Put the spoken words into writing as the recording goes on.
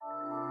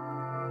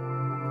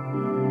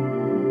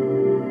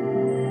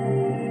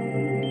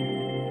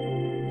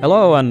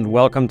Hello and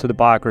welcome to the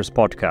Bikers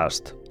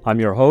Podcast.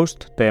 I'm your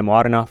host,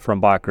 Teemu Arina from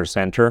Biker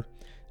Center,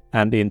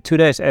 and in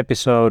today's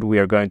episode we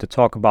are going to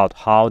talk about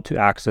how to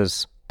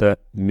access the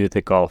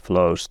mythical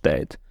flow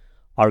state.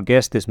 Our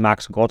guest is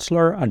Max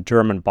Gotzler, a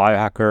German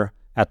biohacker,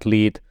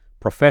 athlete,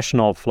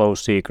 professional flow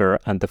seeker,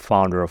 and the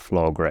founder of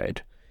FlowGrade.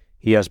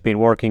 He has been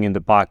working in the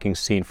biking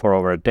scene for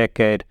over a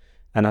decade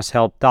and has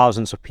helped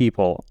thousands of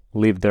people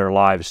live their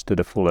lives to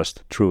the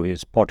fullest through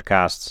his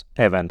podcasts,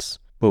 events,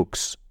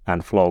 books,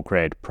 and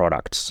FlowGrade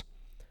products.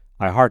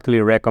 I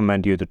heartily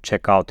recommend you to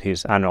check out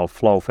his annual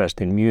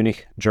FlowFest in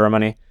Munich,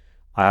 Germany.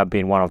 I have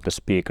been one of the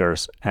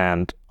speakers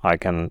and I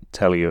can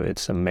tell you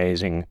it's an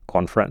amazing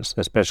conference,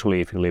 especially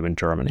if you live in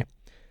Germany.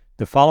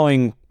 The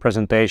following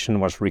presentation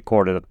was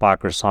recorded at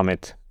Biker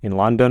Summit in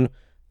London,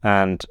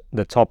 and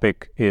the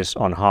topic is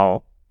on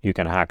how you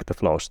can hack the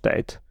flow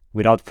state.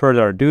 Without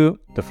further ado,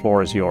 the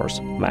floor is yours,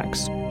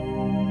 Max.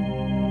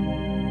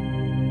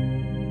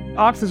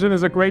 Oxygen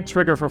is a great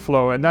trigger for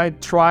flow, and I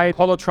tried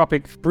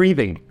holotropic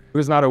breathing. Who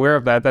is not aware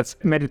of that? That's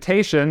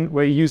meditation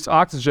where you use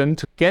oxygen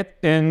to get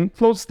in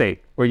flow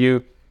state, where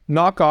you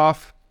knock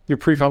off your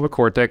prefrontal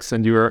cortex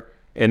and you're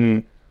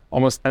in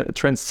almost a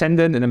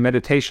transcendent in a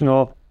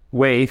meditational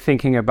way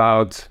thinking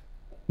about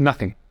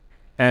nothing.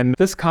 And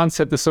this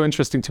concept is so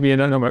interesting to me,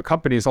 and I know my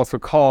company is also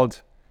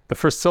called, the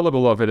first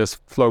syllable of it is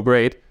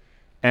FlowGrade.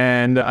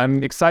 And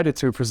I'm excited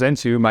to present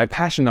to you my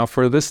passion now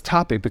for this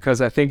topic, because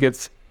I think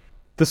it's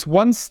this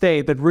one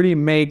state that really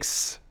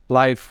makes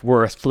life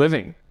worth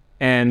living.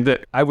 And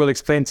I will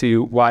explain to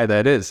you why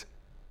that is.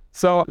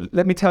 So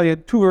let me tell you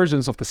two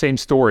versions of the same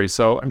story.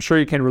 So I'm sure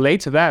you can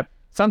relate to that.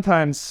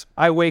 Sometimes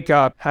I wake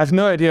up, have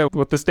no idea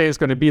what this day is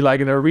going to be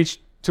like, and I reach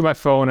to my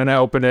phone and I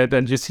open it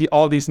and you see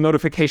all these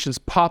notifications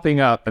popping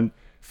up, and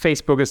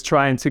Facebook is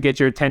trying to get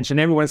your attention.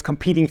 Everyone's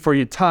competing for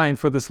your time,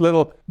 for this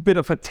little bit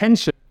of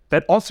attention.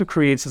 That also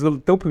creates this little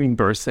dopamine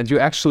burst, and you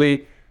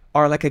actually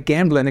are like a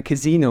gambler in a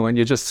casino, and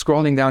you're just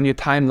scrolling down your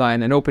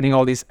timeline and opening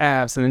all these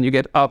apps, and then you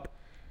get up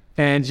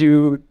and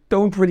you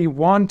don't really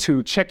want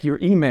to check your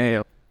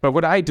email. But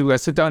what I do, I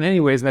sit down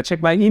anyways and I check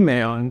my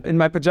email in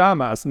my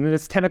pajamas, and then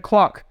it's 10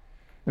 o'clock.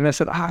 And I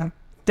said,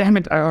 damn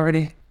it, I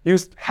already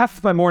used half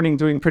of my morning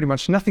doing pretty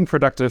much nothing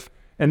productive.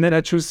 And then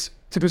I choose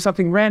to do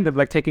something random,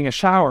 like taking a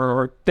shower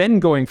or then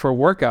going for a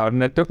workout,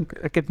 and I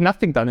get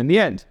nothing done in the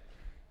end.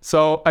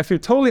 So I feel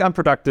totally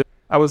unproductive.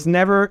 I was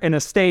never in a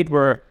state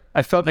where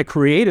I felt I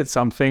created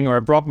something or I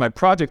brought my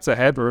projects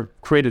ahead or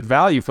created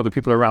value for the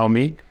people around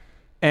me.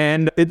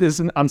 And it is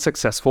an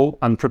unsuccessful,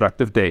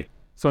 unproductive day.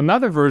 So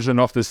another version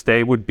of this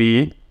day would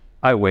be,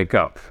 I wake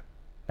up.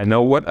 I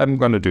know what I'm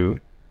going to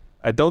do.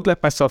 I don't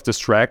let myself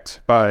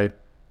distract by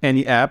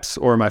any apps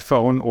or my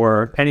phone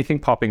or anything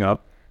popping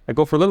up. I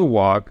go for a little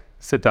walk,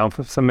 sit down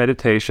for some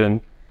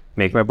meditation,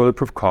 make my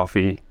bulletproof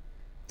coffee,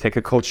 take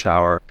a cold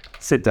shower,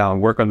 sit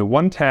down, work on the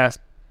one task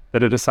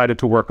that I decided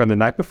to work on the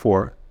night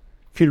before,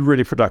 feel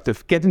really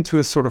productive, get into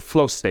a sort of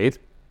flow state,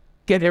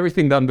 get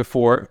everything done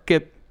before,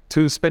 get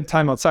to spend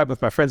time outside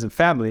with my friends and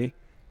family,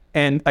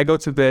 and I go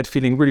to bed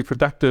feeling really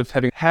productive,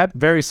 having had a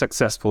very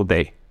successful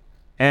day.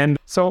 And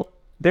so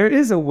there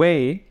is a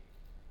way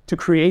to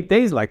create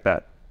days like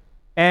that.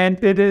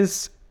 And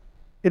it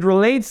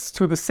relates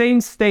to the same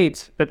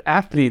state that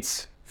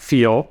athletes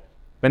feel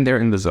when they're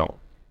in the zone.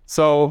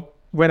 So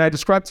when I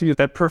described to you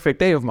that perfect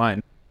day of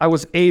mine, I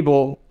was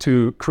able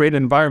to create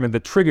an environment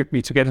that triggered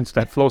me to get into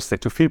that flow state,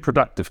 to feel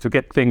productive, to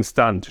get things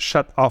done, to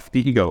shut off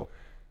the ego.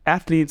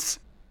 Athletes,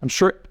 I'm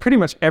sure pretty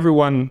much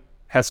everyone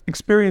has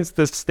experienced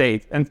this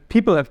state, and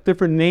people have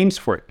different names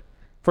for it.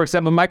 For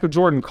example, Michael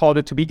Jordan called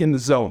it to be in the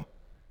zone.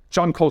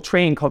 John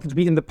Coltrane called it to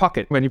be in the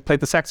pocket when he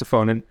played the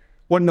saxophone, and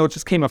one note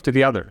just came after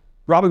the other.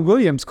 Robin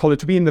Williams called it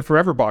to be in the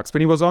forever box.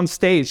 When he was on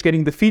stage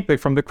getting the feedback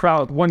from the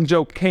crowd, one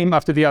joke came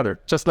after the other,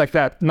 just like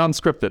that,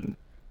 non-scripted.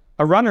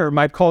 A runner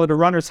might call it a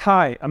runner's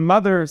high. A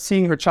mother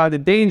seeing her child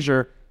in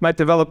danger might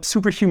develop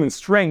superhuman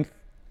strength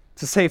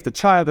to save the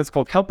child. That's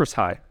called helper's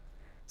high.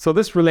 So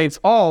this relates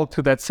all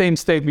to that same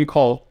state we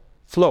call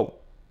flow.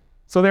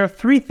 So there are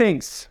three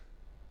things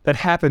that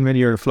happen when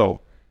you're in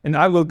flow. And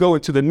I will go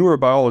into the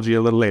neurobiology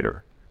a little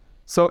later.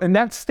 So in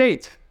that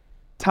state,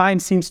 time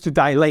seems to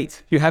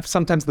dilate. You have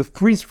sometimes the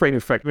freeze frame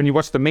effect. When you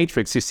watch The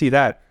Matrix, you see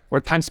that, where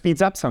time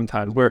speeds up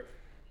sometimes, where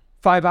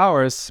 5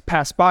 hours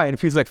pass by and it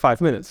feels like 5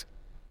 minutes.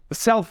 The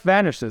self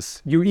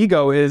vanishes. Your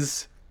ego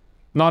is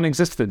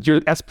non-existent.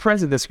 You're as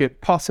present as you could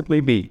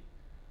possibly be.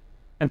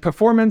 And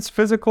performance,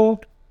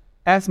 physical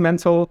as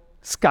mental,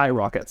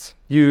 skyrockets.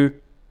 You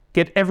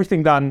get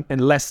everything done in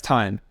less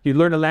time. You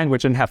learn a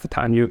language in half the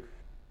time. You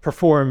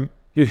perform,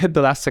 you hit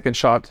the last second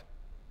shot,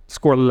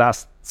 score the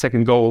last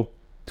second goal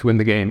to win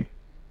the game.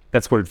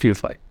 That's what it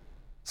feels like.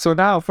 So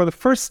now, for the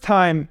first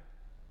time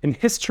in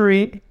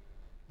history,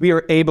 we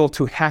are able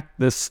to hack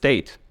this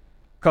state,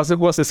 because it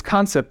was this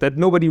concept that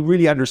nobody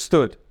really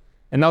understood.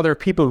 And now there are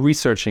people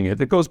researching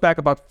it. It goes back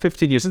about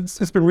 15 years.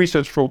 It's been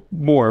researched for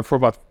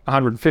about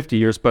 150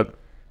 years, but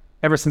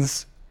ever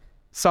since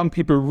some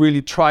people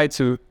really try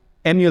to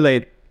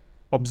emulate,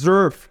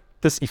 observe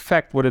this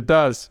effect, what it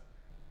does,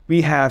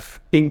 we have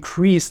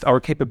increased our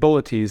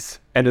capabilities,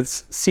 and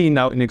it's seen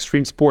now in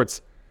extreme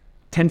sports,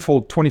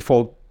 tenfold,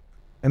 20-fold,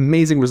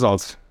 amazing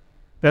results.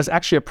 There's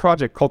actually a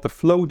project called the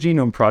Flow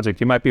Genome Project.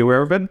 You might be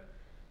aware of it.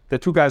 The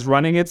two guys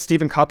running it,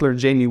 Stephen Gotzler and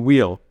Jamie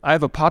Wheel. I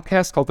have a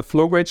podcast called The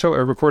Flow Grade Show. I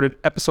recorded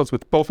episodes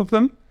with both of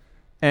them,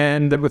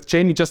 and with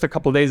Jamie just a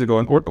couple of days ago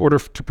in order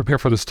to prepare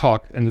for this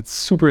talk. And it's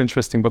super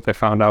interesting what they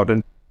found out.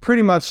 And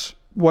pretty much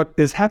what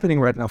is happening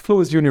right now, flow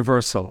is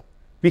universal.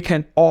 We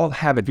can all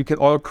have it. We can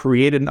all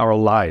create it in our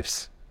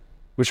lives,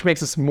 which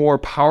makes us more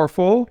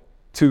powerful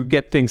to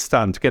get things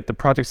done, to get the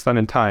projects done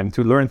in time,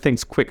 to learn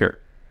things quicker,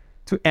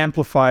 to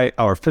amplify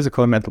our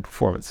physical and mental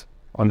performance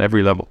on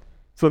every level.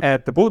 So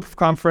at the Bulletproof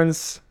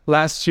Conference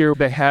last year,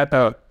 they had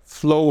a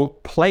flow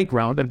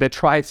playground, and they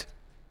tried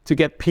to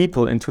get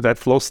people into that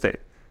flow state.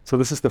 So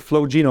this is the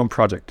Flow Genome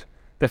Project.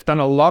 They've done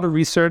a lot of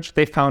research.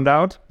 They found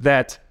out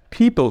that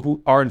people who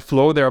are in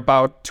flow, they're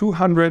about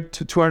 200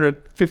 to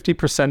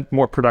 250%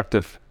 more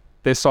productive.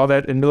 They saw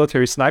that in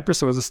military snipers.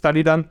 So there was a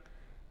study done.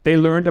 They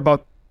learned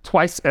about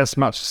twice as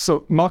much.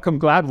 So Malcolm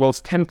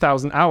Gladwell's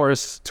 10,000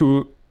 hours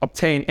to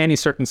obtain any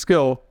certain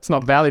skill, it's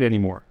not valid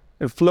anymore.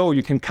 In flow,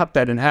 you can cut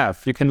that in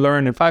half. You can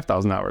learn in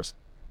 5,000 hours.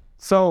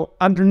 So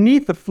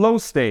underneath the flow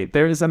state,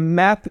 there is a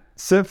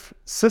massive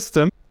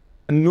system,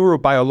 a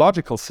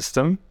neurobiological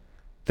system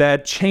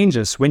that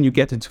changes when you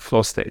get into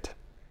flow state.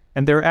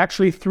 And there are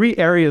actually three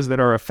areas that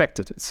are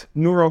affected. It's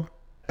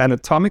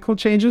neuroanatomical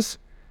changes,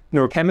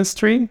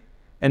 neurochemistry,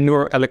 and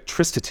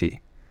neuroelectricity.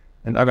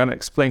 And I'm going to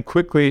explain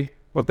quickly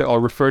what they all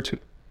refer to.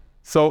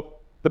 So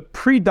the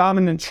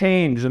predominant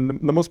change and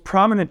the most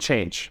prominent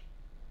change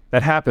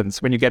that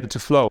happens when you get into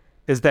flow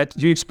is that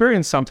you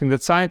experience something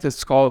that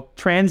scientists call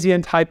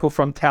transient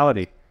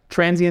hypofrontality.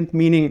 Transient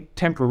meaning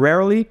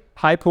temporarily,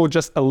 hypo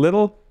just a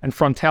little, and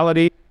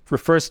frontality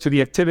refers to the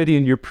activity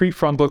in your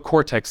prefrontal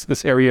cortex,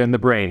 this area in the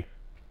brain.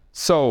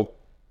 So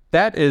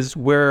that is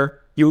where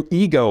your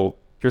ego,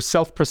 your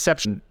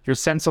self-perception, your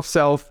sense of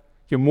self,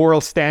 your moral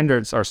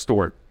standards are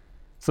stored.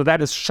 So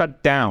that is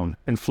shut down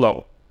in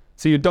flow.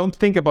 So you don't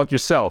think about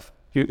yourself.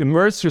 You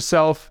immerse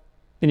yourself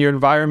in your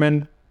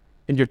environment,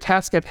 in your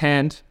task at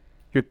hand.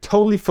 You're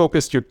totally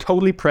focused. You're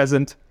totally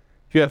present.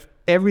 You have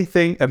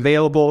everything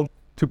available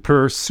to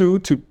pursue,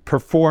 to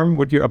perform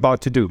what you're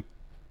about to do.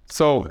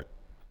 So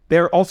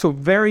there are also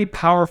very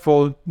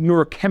powerful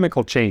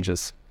neurochemical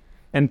changes.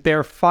 And there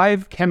are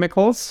 5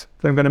 chemicals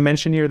that I'm going to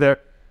mention here. They're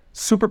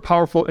super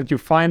powerful, and you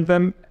find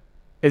them,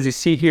 as you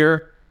see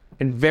here,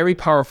 in very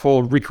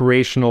powerful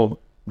recreational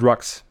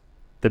drugs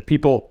that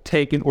people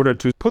take in order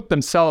to put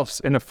themselves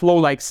in a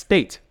flow-like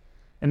state.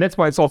 And that's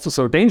why it's also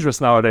so dangerous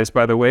nowadays,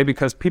 by the way,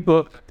 because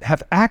people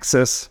have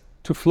access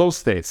to flow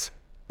states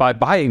by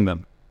buying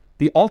them.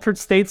 The altered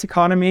states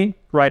economy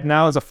right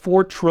now is a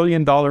 $4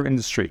 trillion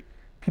industry.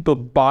 People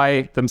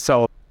buy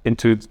themselves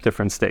into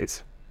different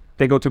states.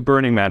 They go to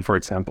Burning Man, for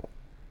example.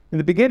 In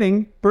the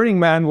beginning, Burning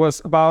Man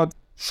was about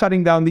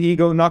shutting down the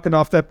ego, knocking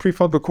off that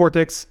prefrontal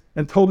cortex,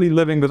 and totally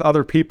living with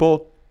other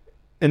people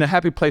in a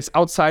happy place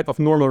outside of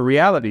normal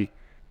reality.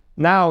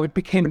 Now it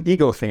became an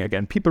ego thing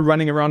again. People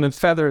running around in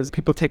feathers,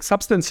 people take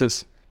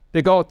substances,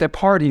 they go out, they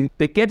party,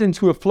 they get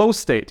into a flow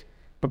state.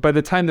 But by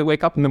the time they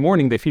wake up in the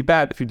morning, they feel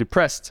bad, they feel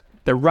depressed.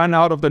 They run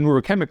out of the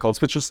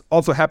neurochemicals, which is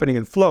also happening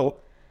in flow.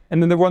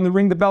 And then they want to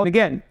ring the bell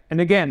again, and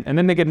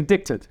then they get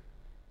addicted.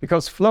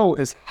 Because flow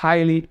is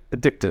highly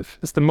addictive.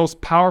 It's the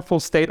most powerful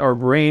state our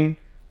brain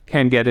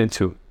can get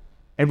into.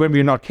 And when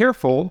we're not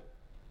careful,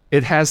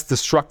 it has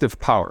destructive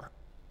power.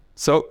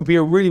 So we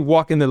are really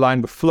walking the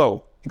line with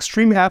flow.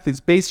 Extreme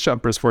athletes, base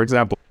jumpers, for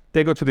example,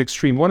 they go to the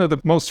extreme. One of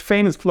the most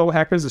famous flow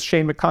hackers is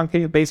Shane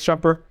McConkey, a base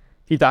jumper.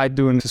 He died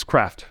doing his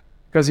craft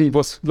because he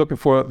was looking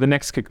for the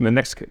next kick and the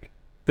next kick.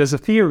 There's a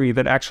theory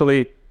that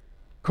actually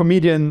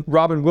comedian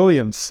Robin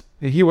Williams,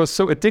 he was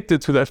so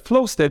addicted to that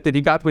flow state that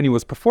he got when he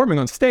was performing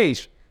on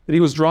stage that he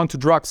was drawn to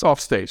drugs off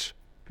stage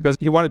because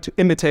he wanted to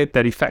imitate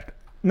that effect.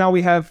 Now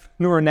we have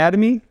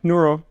neuroanatomy,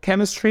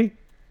 neurochemistry,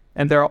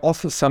 and there are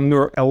also some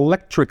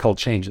neuroelectrical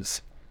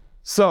changes.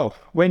 So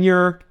when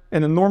you're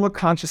in a normal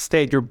conscious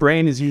state, your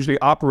brain is usually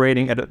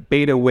operating at a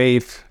beta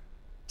wave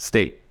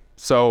state.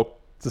 So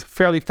it's a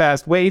fairly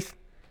fast wave.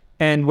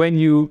 And when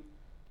you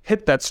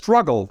hit that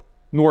struggle,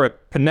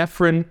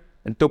 norepinephrine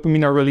and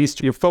dopamine are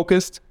released, you're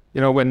focused.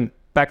 You know, when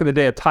back in the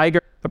day a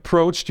tiger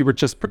approached, you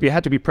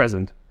had to be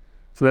present.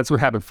 So that's what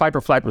happened, fight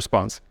or flight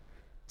response.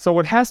 So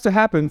what has to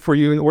happen for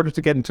you in order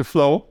to get into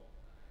flow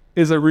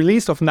is a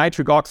release of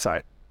nitric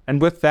oxide. And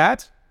with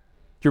that,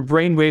 your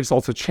brain waves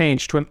also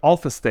change to an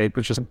alpha state,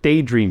 which is a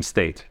daydream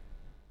state.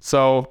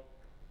 So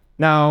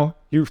now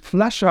you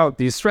flush out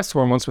these stress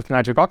hormones with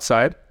nitric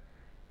oxide,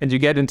 and you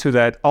get into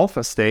that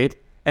alpha state,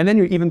 and then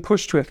you're even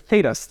pushed to a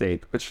theta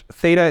state, which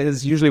theta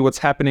is usually what's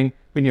happening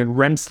when you're in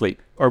REM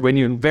sleep or when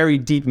you're in very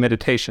deep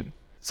meditation.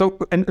 So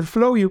in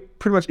flow, you're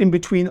pretty much in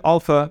between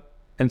alpha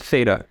and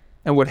theta.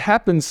 And what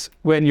happens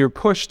when you're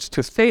pushed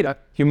to theta,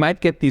 you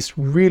might get these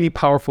really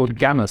powerful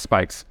gamma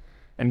spikes.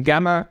 And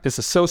gamma is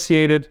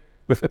associated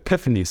with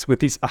epiphanies, with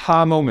these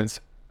aha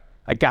moments.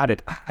 I got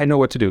it. I know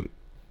what to do.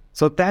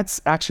 So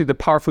that's actually the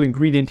powerful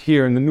ingredient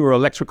here in the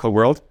neuroelectrical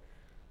world,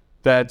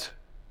 that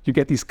you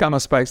get these gamma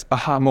spikes,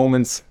 aha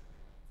moments.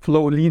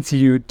 Flow leads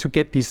you to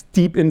get these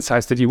deep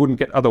insights that you wouldn't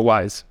get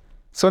otherwise.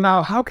 So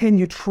now, how can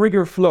you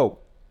trigger flow?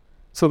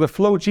 So the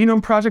Flow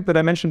Genome Project that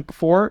I mentioned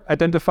before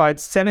identified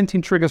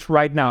 17 triggers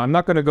right now. I'm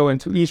not going to go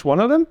into each one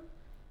of them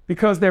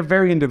because they're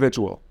very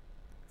individual.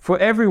 For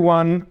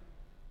everyone,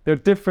 there are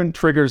different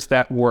triggers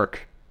that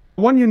work.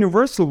 One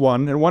universal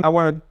one, and one I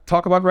want to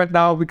talk about right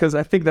now because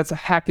I think that's a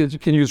hack that you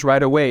can use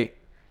right away,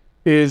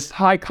 is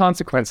high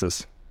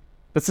consequences.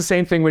 That's the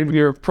same thing when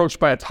you're approached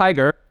by a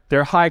tiger. There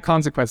are high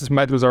consequences. We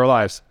might lose our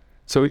lives.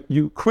 So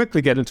you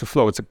quickly get into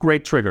flow. It's a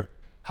great trigger.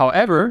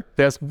 However,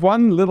 there's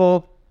one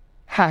little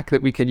hack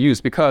that we can use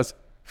because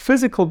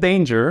physical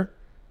danger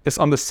is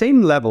on the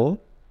same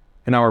level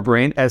in our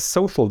brain as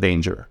social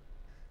danger.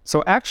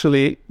 So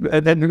actually,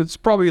 and it's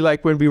probably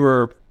like when we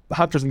were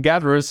hunters and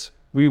gatherers,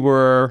 we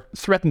were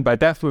threatened by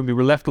death when we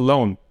were left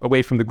alone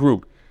away from the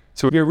group.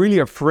 So we're really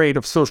afraid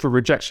of social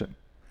rejection.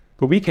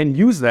 But we can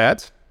use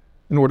that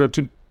in order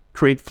to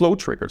create flow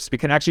triggers. We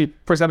can actually,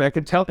 for example, I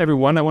can tell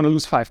everyone I want to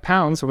lose 5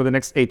 pounds over the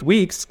next 8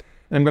 weeks,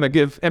 and I'm going to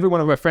give every one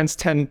of my friends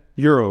 10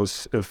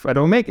 euros if I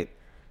don't make it.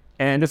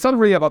 And it's not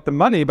really about the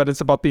money, but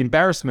it's about the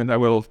embarrassment I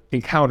will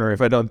encounter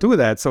if I don't do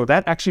that. So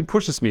that actually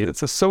pushes me.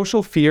 It's a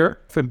social fear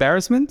of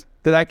embarrassment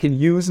that I can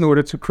use in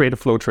order to create a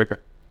flow trigger.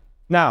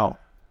 Now,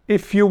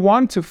 if you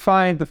want to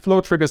find the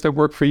flow triggers that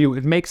work for you,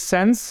 it makes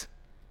sense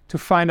to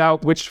find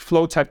out which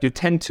flow type you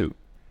tend to.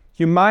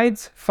 You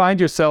might find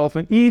yourself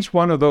in each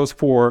one of those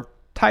 4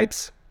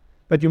 types,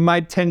 but you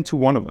might tend to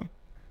one of them.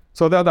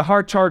 So there are the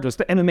hard chargers,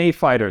 the MMA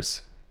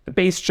fighters, the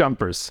base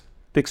jumpers,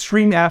 the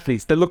extreme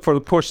athletes that look for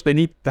the push. They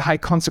need the high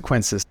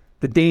consequences,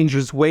 the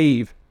dangerous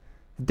wave,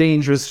 the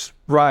dangerous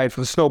ride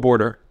for the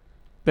snowboarder.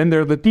 Then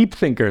there are the deep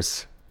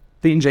thinkers,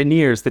 the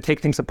engineers that take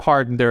things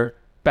apart in their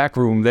back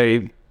room.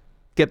 They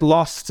get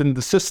lost in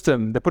the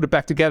system. They put it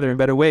back together in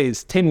better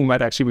ways. Temu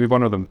might actually be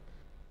one of them.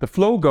 The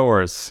flow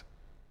goers,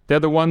 they're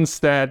the ones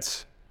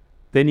that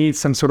they need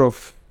some sort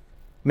of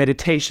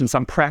meditation,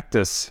 some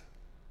practice,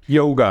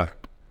 yoga.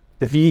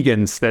 The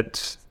vegans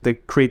that they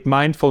create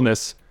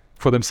mindfulness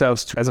for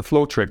themselves as a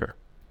flow trigger.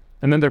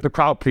 And then there are the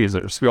crowd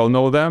pleasers. We all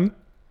know them.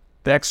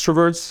 The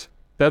extroverts,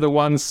 they're the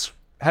ones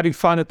having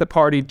fun at the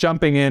party,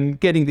 jumping in,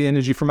 getting the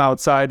energy from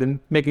outside and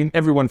making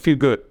everyone feel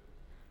good.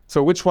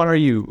 So which one are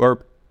you?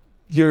 Or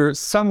you're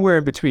somewhere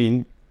in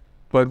between,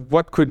 but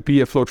what could be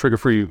a flow trigger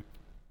for you?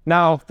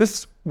 Now, this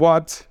is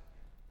what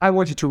I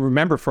want you to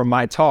remember from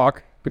my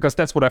talk, because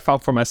that's what I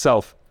found for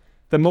myself.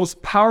 The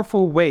most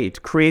powerful way to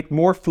create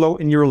more flow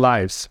in your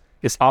lives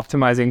is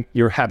optimizing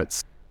your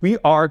habits. We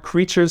are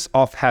creatures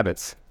of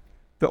habits.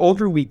 The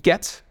older we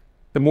get,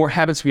 the more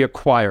habits we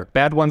acquire,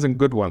 bad ones and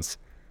good ones.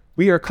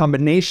 We are a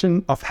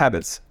combination of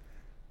habits.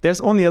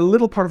 There's only a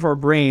little part of our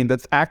brain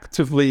that's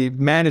actively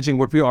managing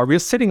what we are. We're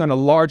sitting on a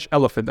large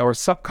elephant, our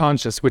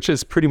subconscious, which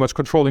is pretty much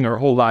controlling our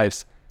whole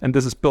lives. And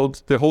this is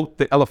built,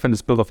 the elephant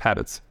is built of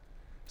habits.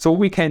 So what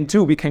we can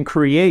do, we can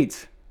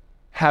create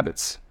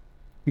habits.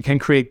 We can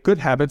create good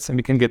habits and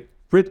we can get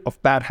rid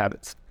of bad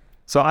habits.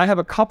 So I have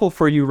a couple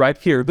for you right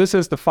here. This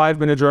is the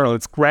 5-minute journal.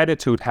 It's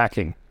gratitude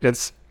hacking.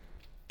 It's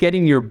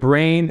getting your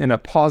brain in a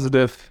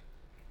positive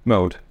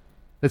mode.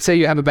 Let's say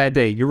you have a bad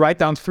day. You write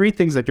down 3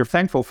 things that you're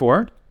thankful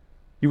for.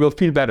 You will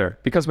feel better.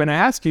 Because when I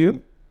ask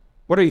you,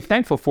 what are you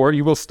thankful for?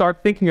 You will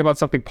start thinking about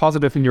something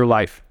positive in your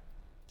life.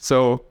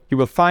 So you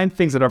will find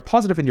things that are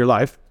positive in your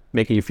life,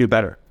 making you feel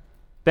better.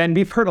 Then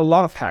we've heard a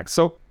lot of hacks.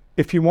 So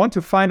if you want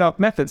to find out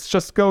methods,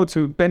 just go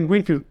to Ben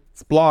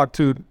Greenfield's blog,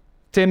 to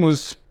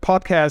Temu's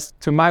podcast,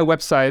 to my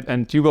website,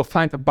 and you will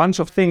find a bunch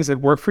of things that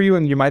work for you,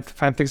 and you might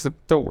find things that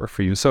don't work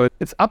for you. So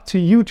it's up to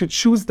you to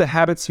choose the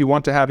habits you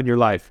want to have in your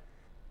life.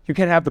 You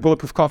can have the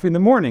bulletproof coffee in the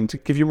morning to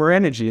give you more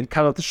energy and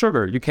cut out the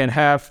sugar. You can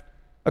have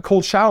a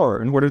cold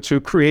shower in order to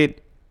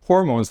create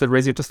hormones that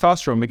raise your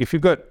testosterone, make you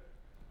feel good.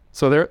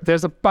 So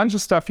there's a bunch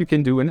of stuff you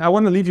can do. And I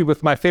want to leave you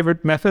with my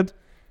favorite method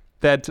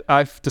that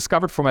I've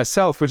discovered for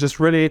myself, which is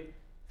really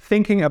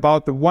thinking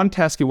about the one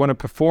task you want to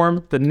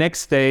perform the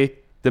next day,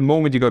 the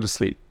moment you go to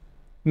sleep.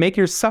 Make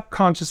your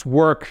subconscious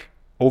work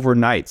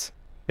overnight.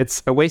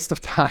 It's a waste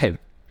of time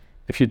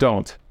if you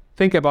don't.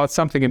 Think about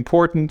something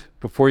important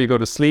before you go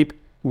to sleep.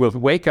 You will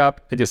wake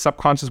up and your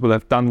subconscious will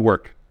have done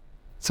work.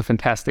 It's a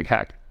fantastic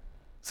hack.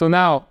 So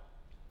now,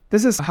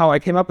 this is how I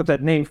came up with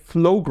that name,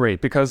 Flow Grade,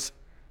 because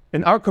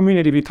in our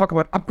community, we talk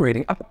about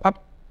upgrading,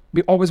 up.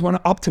 We always want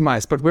to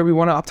optimize, but where we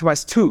want to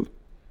optimize to.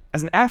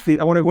 As an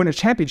athlete, I want to win a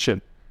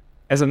championship.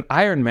 As an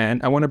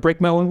Ironman, I want to break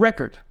my own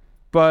record.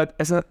 But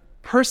as a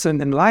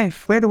person in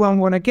life, where do I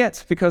want to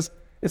get? Because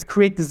it's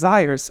create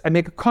desires. I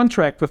make a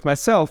contract with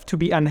myself to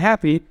be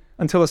unhappy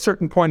until a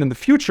certain point in the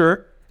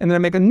future, and then I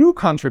make a new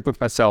contract with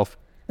myself,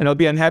 and I'll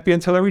be unhappy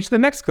until I reach the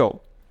next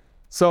goal.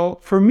 So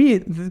for me,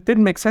 it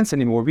didn't make sense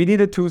anymore. We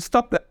needed to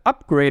stop the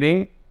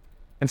upgrading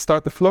and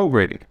start the flow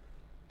grading.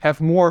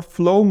 Have more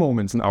flow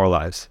moments in our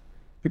lives.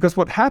 Because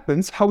what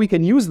happens, how we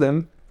can use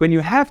them, when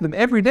you have them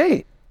every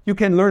day, you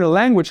can learn a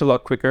language a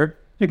lot quicker.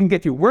 You can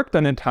get your work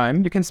done in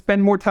time. You can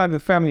spend more time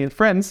with family and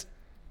friends.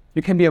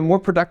 You can be a more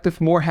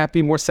productive, more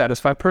happy, more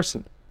satisfied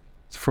person.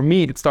 So for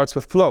me, it starts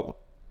with flow.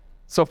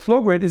 So Flow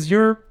Grid is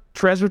your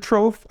treasure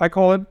trove, I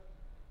call it,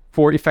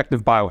 for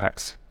effective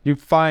biohacks. You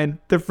find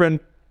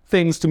different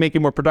things to make you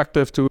more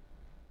productive, to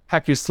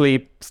hack your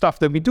sleep, stuff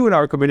that we do in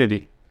our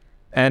community.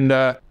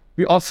 And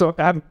we also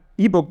have an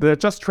ebook that I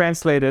just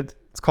translated.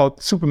 It's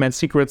called Superman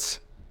Secrets.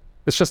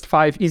 It's just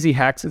 5 easy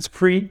hacks. It's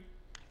free.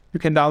 You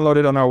can download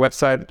it on our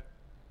website.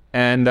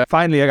 And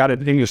finally, I got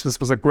it in English. This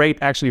was a great,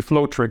 actually,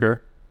 flow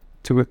trigger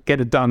to get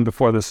it done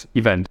before this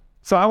event.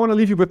 So I want to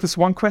leave you with this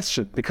one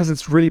question because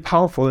it's really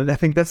powerful. And I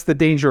think that's the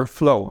danger of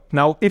flow.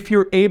 Now, if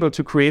you're able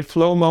to create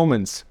flow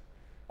moments,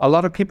 a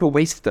lot of people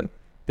waste them.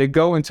 They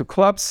go into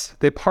clubs,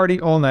 they party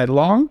all night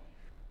long,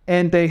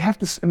 and they have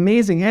this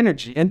amazing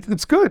energy. And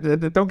it's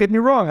good. Don't get me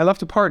wrong. I love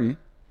to party.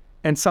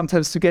 And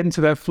sometimes to get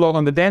into that flow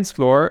on the dance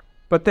floor.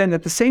 But then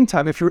at the same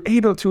time, if you're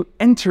able to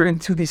enter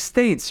into these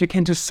states, you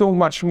can do so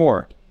much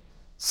more.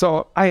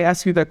 So I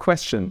ask you that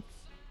question.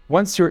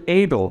 Once you're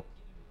able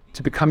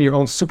to become your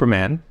own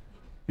Superman,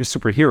 your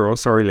superhero,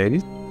 sorry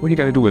ladies, what are you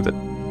going to do with it?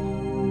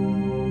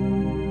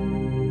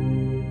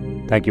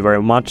 Thank you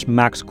very much,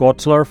 Max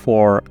Gotzler,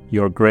 for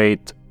your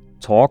great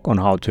talk on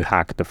how to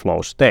hack the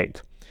flow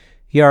state.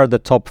 Here are the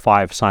top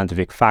 5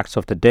 scientific facts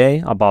of the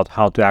day about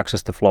how to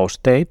access the flow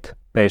state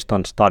based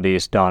on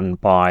studies done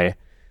by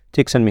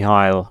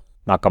Csikszentmihalyi,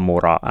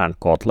 Nakamura, and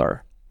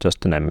Gotzler,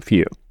 just to name a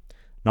few.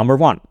 Number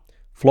 1,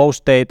 flow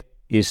state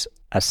is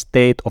a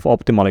state of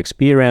optimal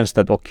experience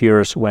that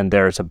occurs when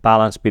there is a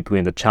balance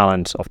between the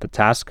challenge of the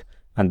task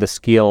and the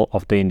skill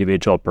of the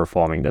individual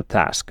performing the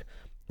task.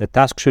 The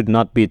task should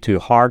not be too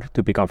hard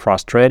to become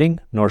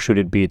frustrating, nor should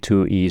it be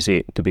too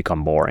easy to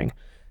become boring.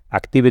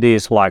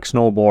 Activities like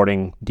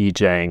snowboarding,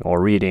 DJing, or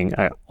reading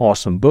an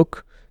awesome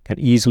book can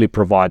easily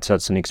provide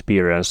such an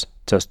experience,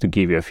 just to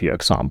give you a few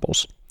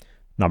examples.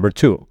 Number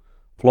 2,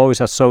 flow is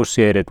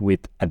associated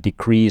with a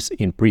decrease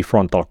in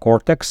prefrontal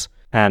cortex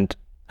and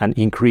an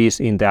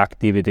increase in the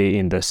activity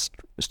in the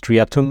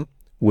striatum,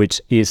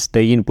 which is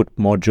the input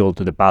module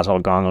to the basal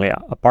ganglia,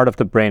 a part of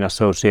the brain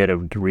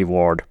associated with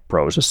reward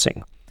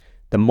processing.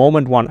 The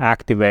moment one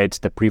activates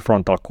the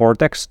prefrontal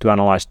cortex to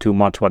analyze too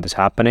much what is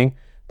happening,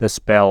 the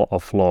spell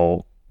of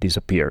flow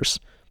disappears.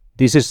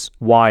 This is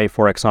why,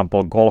 for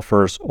example,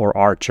 golfers or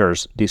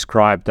archers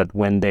describe that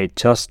when they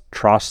just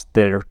trust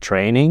their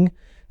training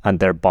and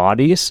their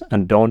bodies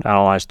and don't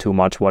analyze too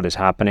much what is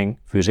happening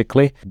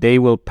physically, they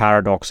will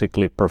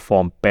paradoxically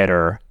perform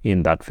better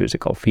in that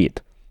physical feat.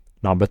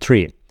 Number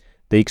 3,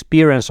 the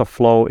experience of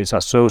flow is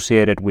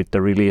associated with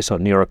the release of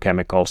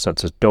neurochemicals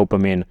such as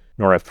dopamine,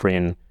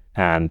 norepinephrine,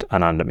 and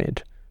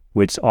anandamide,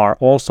 which are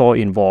also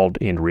involved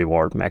in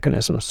reward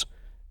mechanisms.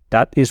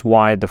 That is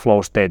why the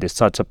flow state is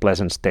such a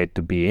pleasant state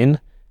to be in,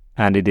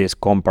 and it is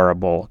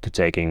comparable to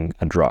taking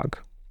a drug.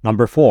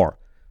 Number 4,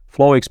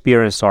 flow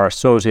experiences are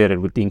associated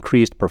with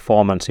increased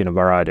performance in a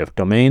variety of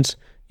domains,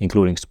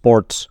 including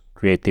sports,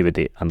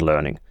 creativity, and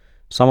learning.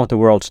 Some of the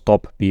world's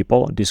top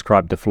people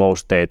describe the flow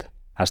state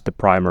as the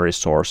primary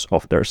source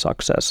of their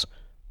success.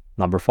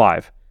 Number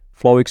 5,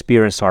 flow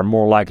experiences are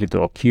more likely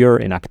to occur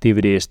in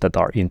activities that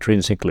are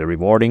intrinsically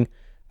rewarding,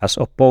 as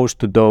opposed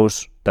to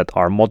those that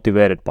are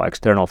motivated by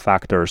external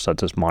factors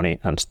such as money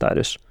and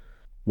status.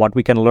 What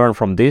we can learn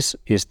from this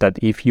is that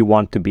if you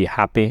want to be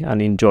happy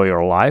and enjoy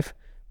your life,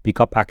 pick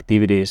up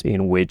activities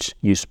in which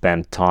you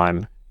spend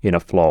time in a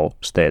flow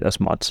state as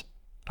much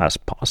as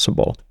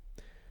possible.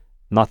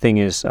 Nothing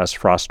is as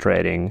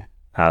frustrating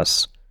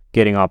as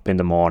getting up in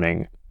the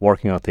morning,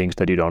 working on things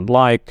that you don't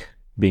like,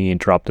 being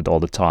interrupted all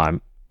the time,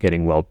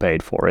 getting well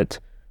paid for it,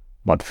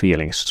 but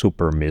feeling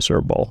super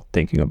miserable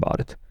thinking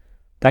about it.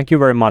 Thank you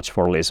very much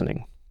for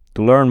listening.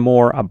 To learn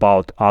more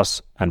about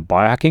us and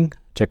biohacking,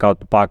 check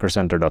out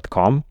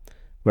bikercenter.com,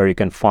 where you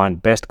can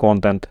find best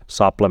content,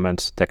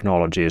 supplements,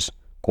 technologies,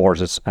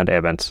 courses, and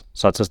events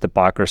such as the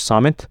Biker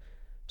Summit,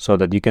 so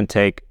that you can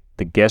take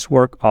the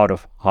guesswork out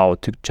of how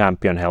to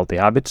champion healthy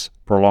habits,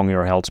 prolong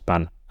your health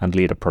span, and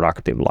lead a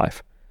productive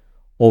life.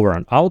 Over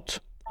and out.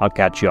 I'll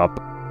catch you up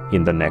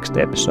in the next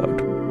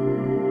episode.